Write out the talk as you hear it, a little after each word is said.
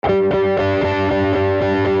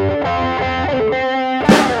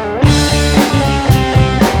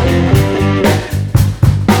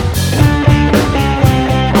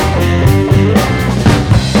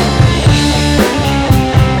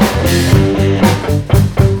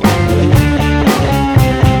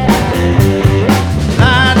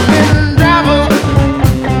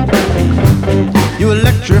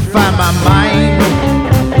Electrify my mind,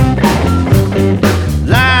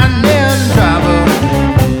 lightning driver.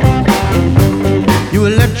 You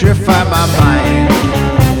electrify my mind.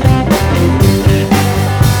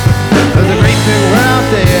 There's a great big world out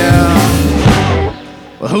there.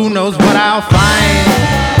 Well, who knows what I'll find?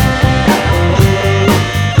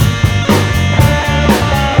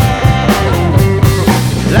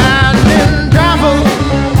 Lightning driver,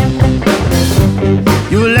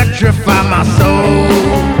 you electrify my soul.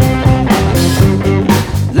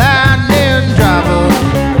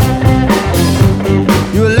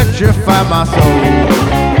 Electrify my soul.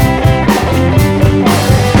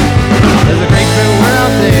 There's a great big world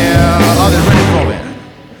out there. Are they ready for me?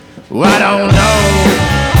 Well, I don't know.